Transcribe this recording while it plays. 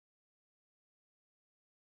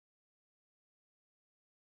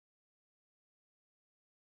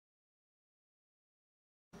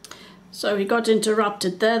So we got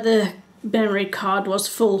interrupted there, the memory card was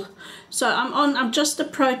full. So I'm just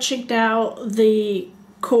approaching now the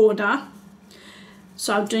corner.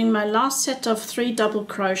 So I'm doing my last set of 3 double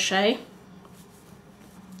crochet.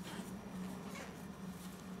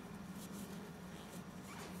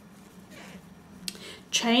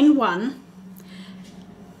 Chain 1.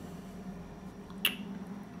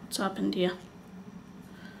 What's happened here?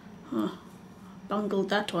 Oh, bungled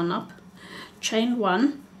that one up. Chain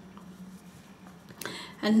 1.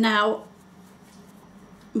 And now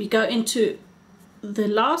we go into the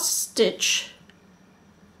last stitch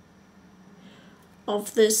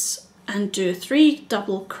of this and do 3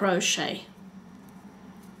 double crochet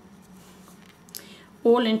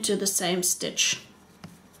all into the same stitch.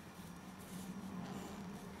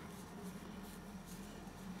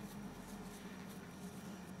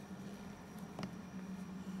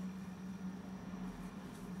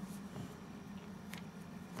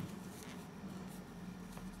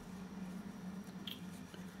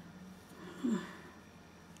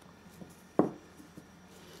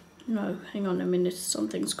 No, hang on a minute,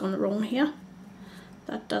 something's gone wrong here.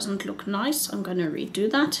 That doesn't look nice. I'm going to redo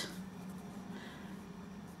that.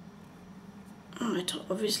 Oh, it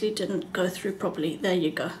obviously didn't go through properly. There you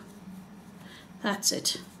go. That's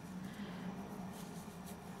it.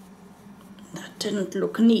 That didn't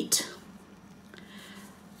look neat.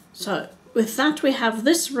 So with that we have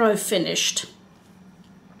this row finished.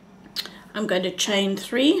 I'm going to chain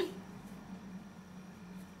 3.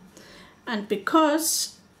 And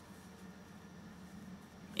because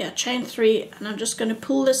chain 3, and I'm just going to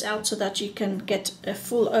pull this out so that you can get a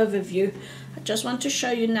full overview. I just want to show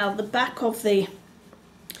you now the back of the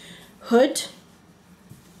hood.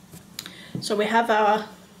 So we have our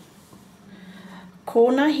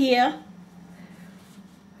corner here,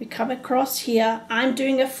 we come across here. I'm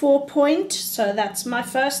doing a 4-point, so that's my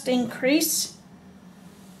first increase,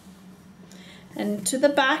 and to the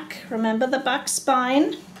back, remember the back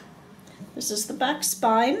spine, this is the back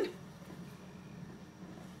spine.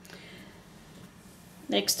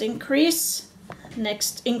 Next increase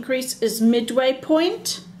is midway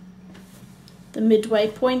point, the midway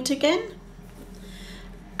point again,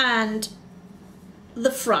 and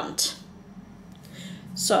the front.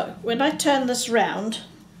 So when I turn this round,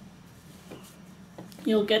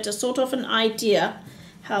 you'll get a sort of an idea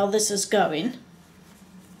how this is going.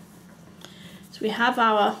 So we have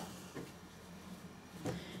our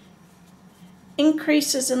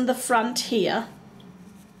increases in the front here,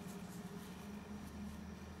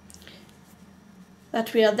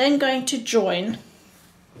 that we are then going to join,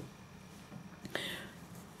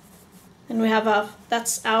 and we have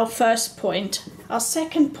that's our first point. Our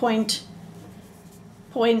second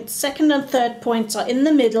second and third points are in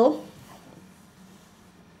the middle,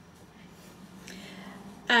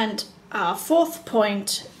 and our 4th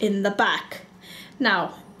point in the back.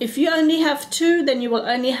 Now if you only have 2, then you will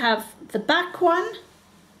only have the back one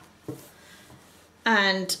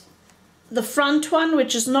and the front one,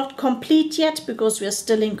 which is not complete yet because we are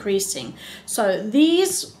still increasing. So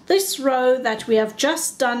this row that we have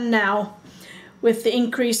just done now with the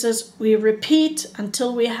increases, we repeat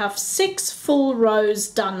until we have 6 full rows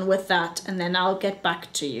done with that, and then I'll get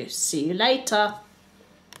back to you. See you later.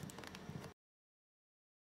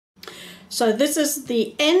 So this is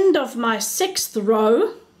the end of my 6th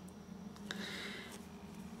row,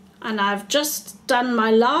 and I've just done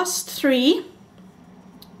my last 3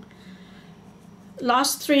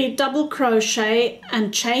 double crochet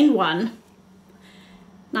and chain 1.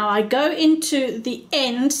 Now I go into the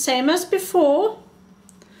end, same as before,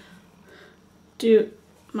 do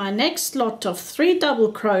my next lot of 3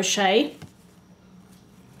 double crochet,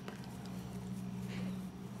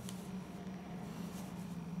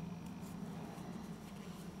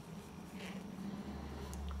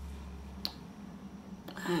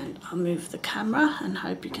 and I'll move the camera and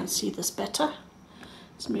hope you can see this better.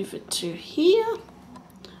 Let's move it to here.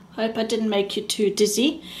 Hope I didn't make you too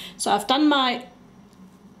dizzy. So I've done my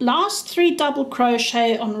last 3 double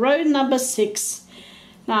crochet on row number 6.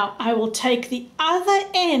 Now I will take the other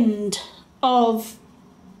end of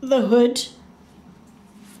the hood,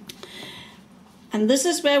 and this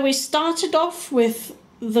is where we started off with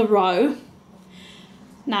the row.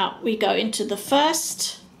 Now we go into the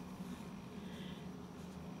first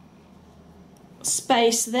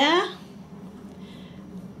space there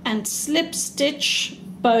and slip stitch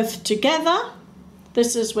both together.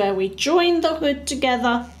 This is where we join the hood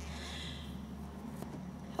together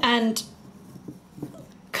and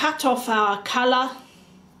cut off our color,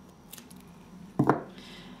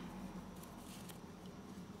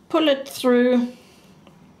 pull it through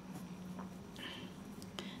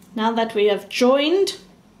Now that we have joined,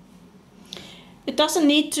 it doesn't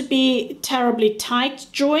need to be terribly tight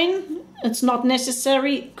join. It's not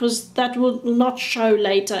necessary because that will not show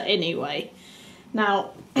later anyway.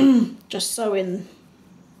 Now just sew in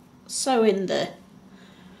the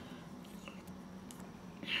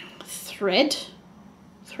thread,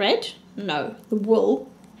 no, the wool,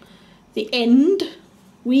 the end,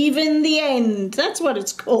 weave in the end, that's what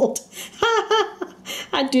it's called.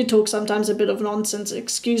 I do talk sometimes a bit of nonsense,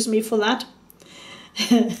 excuse me for that.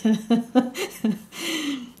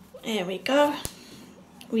 There we go,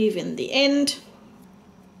 weave in the end.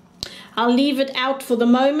 I'll leave it out for the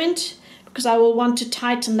moment because I will want to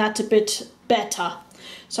tighten that a bit better.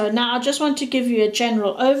 So now I just want to give you a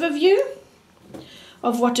general overview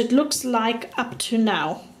of what it looks like up to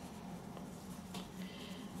now.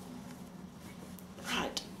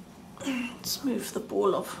 Right, let's move the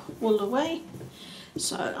ball of wool away.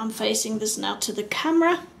 So I'm facing this now to the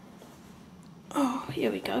camera. Oh, here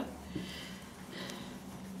we go.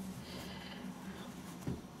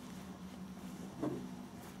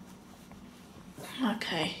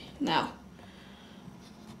 Okay, now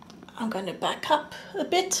I'm going to back up a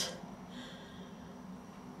bit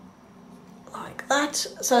like that.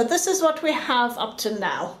 So this is what we have up to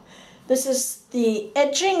now. This is the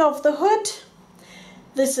edging of the hood.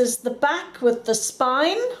 This is the back with the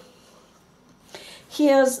spine.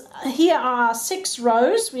 Here are 6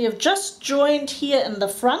 rows. We have just joined here in the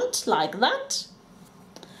front like that.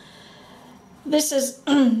 This is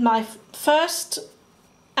my first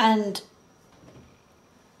and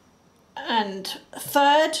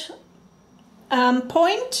third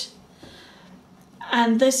point,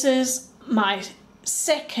 and this is my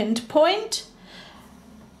second point,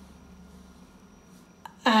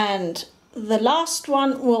 and the last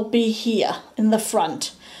one will be here in the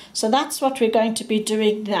front. So that's what we're going to be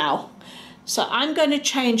doing now. So I'm going to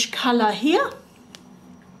change color here,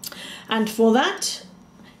 and for that,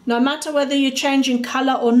 no matter whether you're changing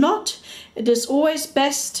color or not, it is always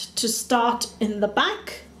best to start in the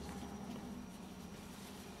back.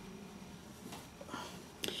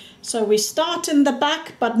 So we start in the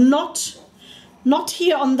back, but not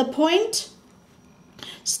here on the point.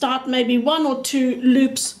 Start maybe 1 or 2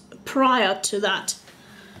 loops prior to that.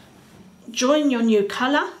 Join your new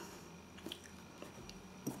color.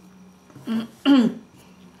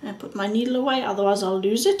 I put my needle away, otherwise I'll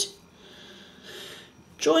lose it.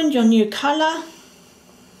 Join your new color.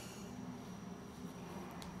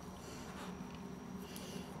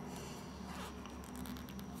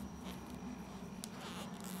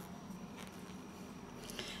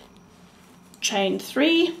 Chain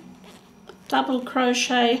 3, double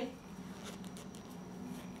crochet,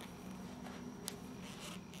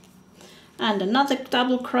 and another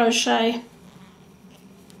double crochet,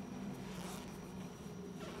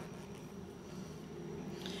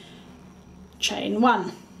 chain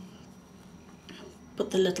 1.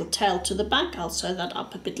 Put the little tail to the back. I'll sew that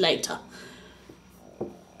up a bit later.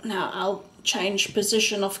 Now I'll change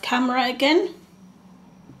position of camera again.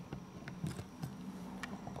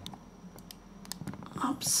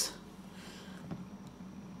 Oops.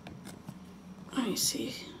 Let me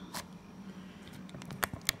see.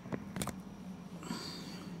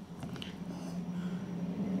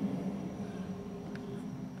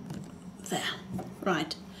 There.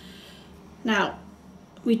 Right. Now,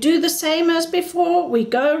 we do the same as before. We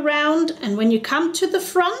go around, and when you come to the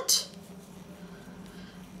front,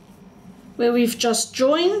 where we've just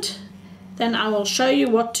joined, then I will show you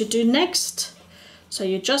what to do next. So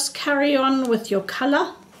you just carry on with your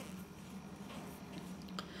color,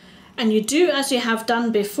 and you do as you have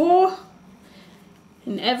done before.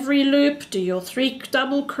 In every loop, do your 3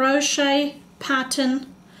 double crochet pattern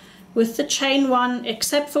with the chain 1,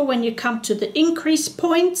 except for when you come to the increase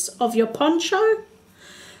points of your poncho.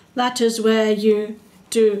 That is where you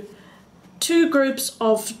do 2 groups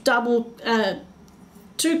of double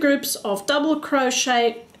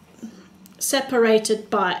crochet separated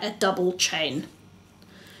by a double chain.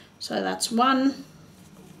 So that's 1,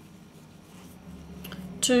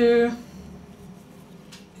 2,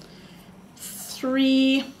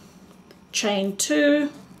 3, chain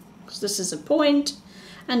 2, because this is a point,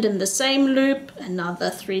 and in the same loop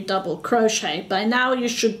another 3 double crochet. By now you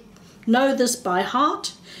should know this by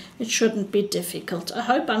heart. It shouldn't be difficult. I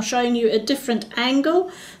hope I'm showing you a different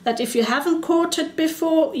angle, that if you haven't caught it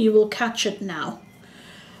before, you will catch it now.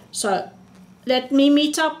 So let me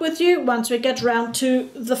meet up with you once we get round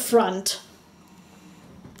to the front.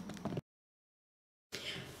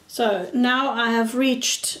 So now I have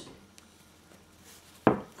reached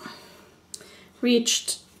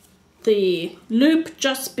the loop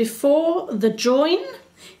just before the join,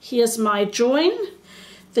 Here's my join.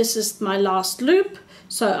 This is my last loop.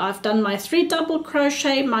 So I've done my 3 double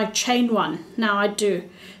crochet, my chain 1. Now I do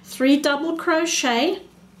 3 double crochet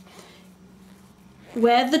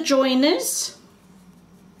where the join is.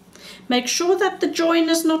 Make sure that the join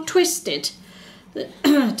is not twisted.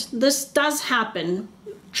 This does happen.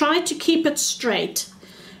 Try to keep it straight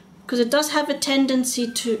because it does have a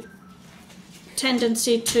tendency to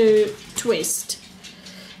twist.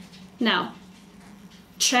 Now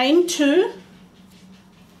chain 2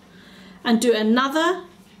 and do another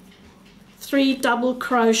 3 double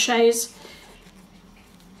crochets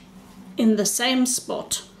in the same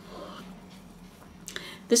spot.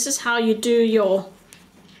 This is how you do your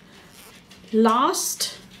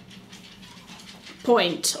last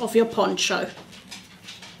point of your poncho.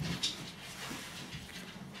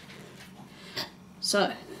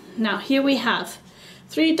 So now here we have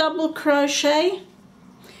 3 double crochet,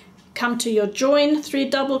 come to your join, 3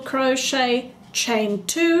 double crochet, chain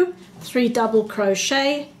 2, 3 double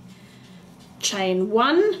crochet, chain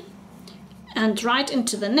 1, and right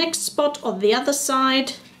into the next spot on the other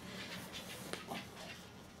side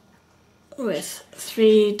with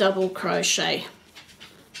 3 double crochet.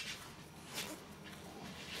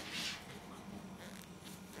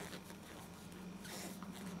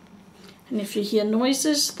 And if you hear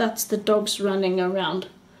noises, that's the dogs running around.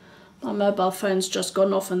 My mobile phone's just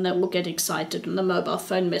gone off and they will get excited when the mobile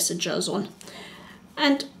phone messenger's on.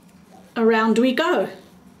 And around we go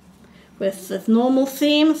with the normal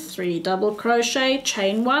theme, 3 double crochet,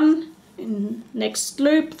 chain 1, in next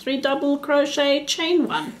loop 3 double crochet, chain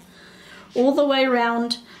 1, all the way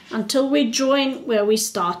around until we join where we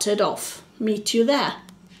started off. Meet you there.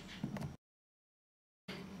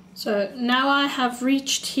 So now I have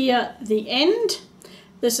reached here the end.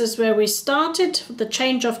 This is where we started, the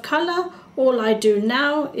change of color. All I do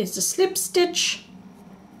now is a slip stitch,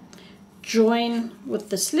 join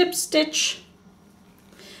with the slip stitch.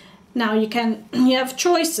 Now you have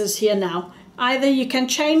choices here now. Either you can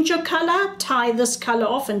change your color, tie this color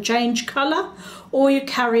off and change color, or you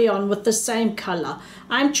carry on with the same color.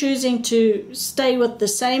 I'm choosing to stay with the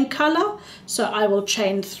same color, so I will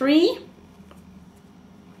chain 3.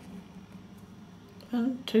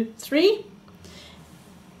 1, 2, 3.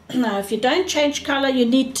 Now if you don't change color, you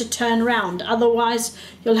need to turn round, otherwise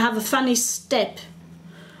you'll have a funny step.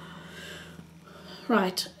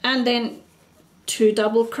 Right, and then 2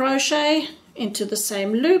 double crochet into the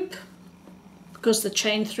same loop, because the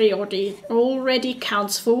chain 3 already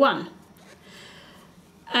counts for 1.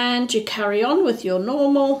 And you carry on with your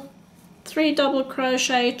normal 3 double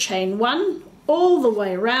crochet, chain 1 all the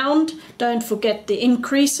way around. Don't forget the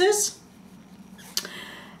increases.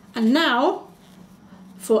 And now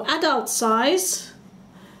for adult size,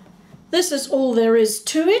 this is all there is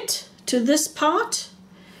to it, to this part,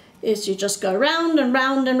 is you just go round and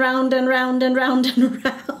round and round and round and round and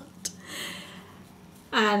round.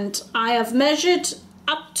 And I have measured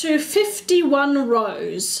up to 51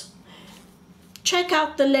 rows. Check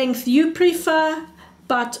out the length you prefer,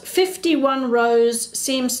 but 51 rows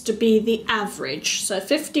seems to be the average. So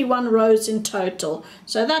 51 rows in total.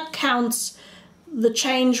 So that counts the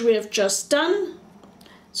change we have just done.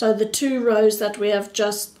 So the 2 rows that we have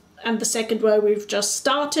just, and the second row we've just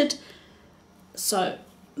started. So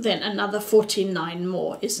then another 49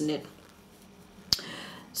 more, isn't it?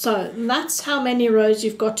 So that's how many rows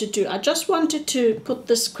you've got to do. I just wanted to put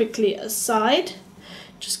this quickly aside,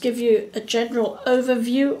 just give you a general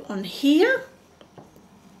overview on here.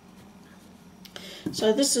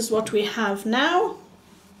 So this is what we have now.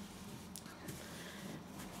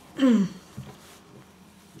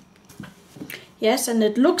 Yes, and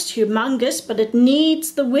it looks humongous, but it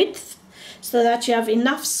needs the width so that you have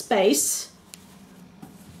enough space.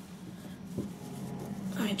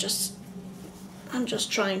 I'm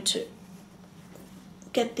just trying to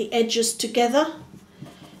get the edges together.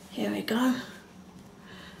 Here we go.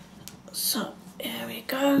 So here we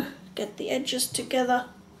go. Get the edges together.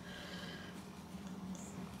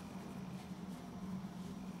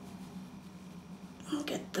 I'll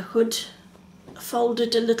get the hood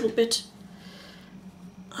folded a little bit.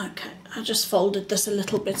 Okay, I just folded this a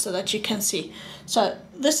little bit so that you can see. So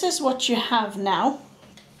this is what you have now.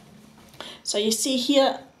 So you see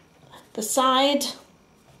here the side's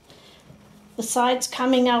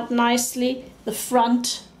coming out nicely. The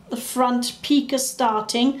front peak is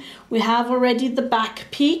starting. We have already the back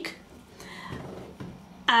peak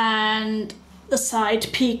and the side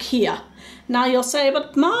peak here. Now you'll say,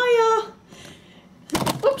 but Maya,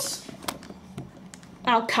 oops.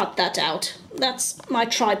 I'll cut that out. That's my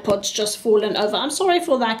tripod's just fallen over. I'm sorry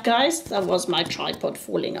for that, guys. That was my tripod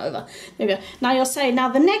falling over. There we go. Now you'll say, now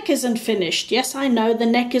the neck isn't finished. Yes, I know the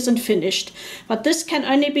neck isn't finished, but this can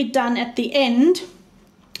only be done at the end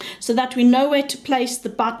so that we know where to place the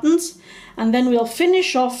buttons, and then we'll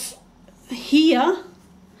finish off here,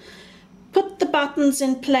 put the buttons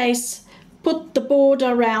in place, put the border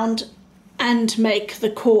around, and make the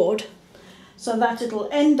cord so that it'll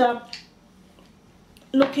end up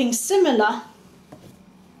looking similar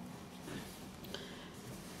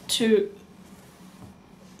to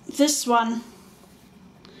this one,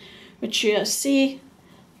 which you see,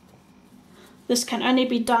 this can only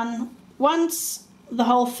be done once the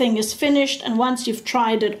whole thing is finished and once you've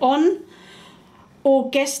tried it on or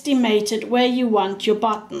guesstimated where you want your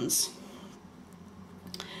buttons,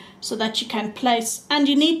 so that you can place. And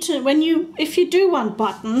you need to, if you do want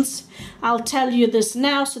buttons, I'll tell you this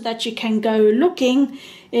now so that you can go looking,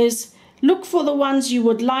 is look for the ones you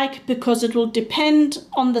would like, because it will depend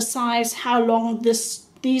on the size how long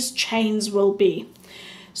these chains will be.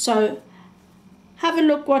 So have a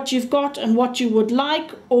look what you've got and what you would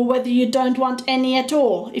like, or whether you don't want any at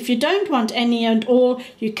all. If you don't want any at all,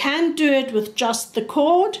 you can do it with just the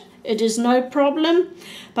cord. It is no problem,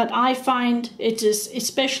 but I find it is,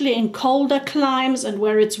 especially in colder climes and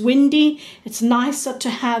where it's windy, it's nicer to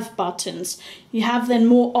have buttons. You have then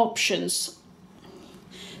more options.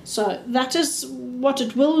 So that is what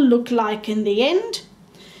it will look like in the end.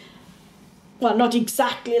 Well, not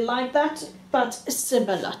exactly like that, but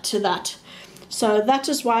similar to that. So that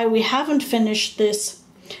is why we haven't finished this.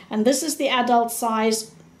 And this is the adult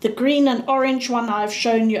size. The green and orange one I've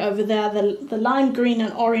shown you over there, the lime green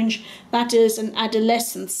and orange, that is an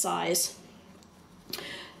adolescent size.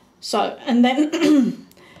 So, and then,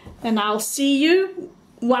 then I'll see you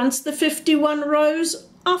once the 51 rows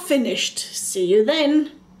are finished. See you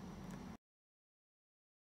then.